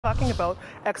Talking about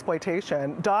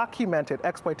exploitation, documented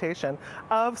exploitation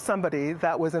of somebody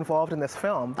that was involved in this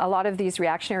film. A lot of these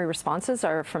reactionary responses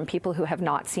are from people who have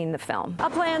not seen the film. A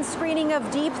planned screening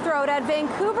of Deep Throat at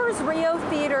Vancouver's Rio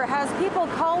Theatre has people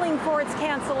calling for its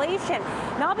cancellation,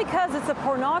 not because it's a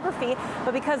pornography,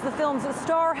 but because the film's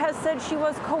star has said she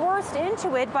was coerced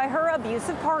into it by her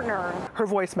abusive partner. Her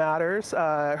voice matters,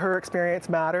 her experience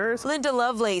matters. Linda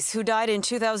Lovelace, who died in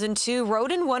 2002,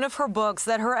 wrote in one of her books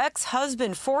that her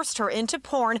ex-husband forced her into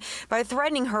porn by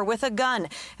threatening her with a gun.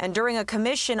 And during a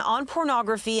commission on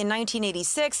pornography in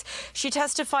 1986, she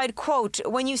testified, quote,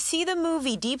 "When you see the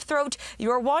movie Deep Throat, you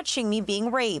are watching me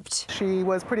being raped." She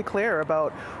was pretty clear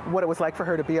about what it was like for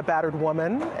her to be a battered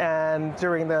woman and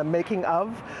during the making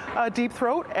of Deep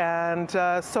Throat. And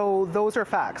so those are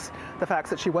facts. The facts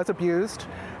that she was abused,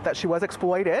 that she was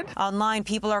exploited. Online,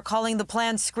 people are calling the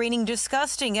planned screening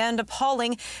disgusting and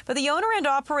appalling, but the owner and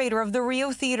operator of the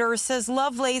Rio Theatre says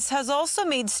Lovelace has also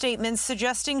made statements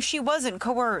suggesting she wasn't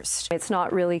coerced. It's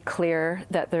not really clear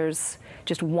that there's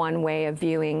just one way of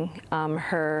viewing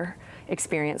her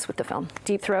experience with the film.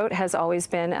 Deep Throat has always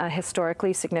been a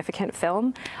historically significant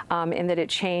film in that it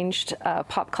changed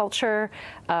pop culture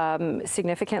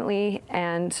significantly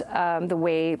and the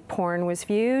way porn was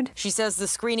viewed. She says the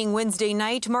screening Wednesday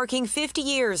night, marking 50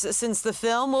 years since the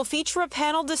film, will feature a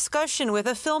panel discussion with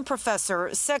a film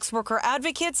professor, sex worker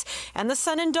advocates, and the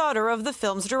son and daughter of the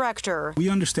film's director. We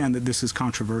understand that this is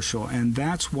controversial, and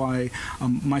that's why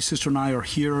my sister and I are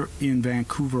here in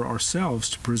Vancouver ourselves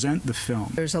to present the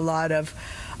film. There's a lot of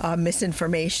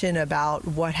misinformation about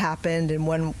what happened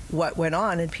and what went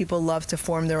on, and people love to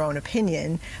form their own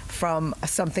opinion from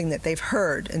something that they've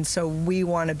heard, and so we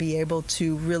want to be able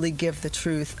to really give the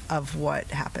truth of what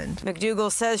happened.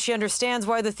 McDougall says she understands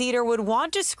why the theatre would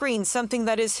want to screen something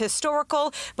that is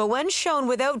historical, but when shown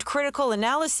without critical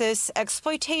analysis,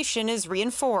 exploitation is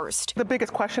reinforced. The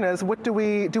biggest question is, what do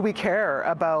we care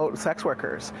about sex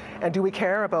workers? And do we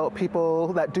care about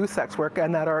people that do sex work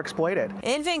and that are exploited?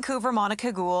 In Vancouver,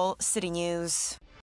 Monika Gul, City News.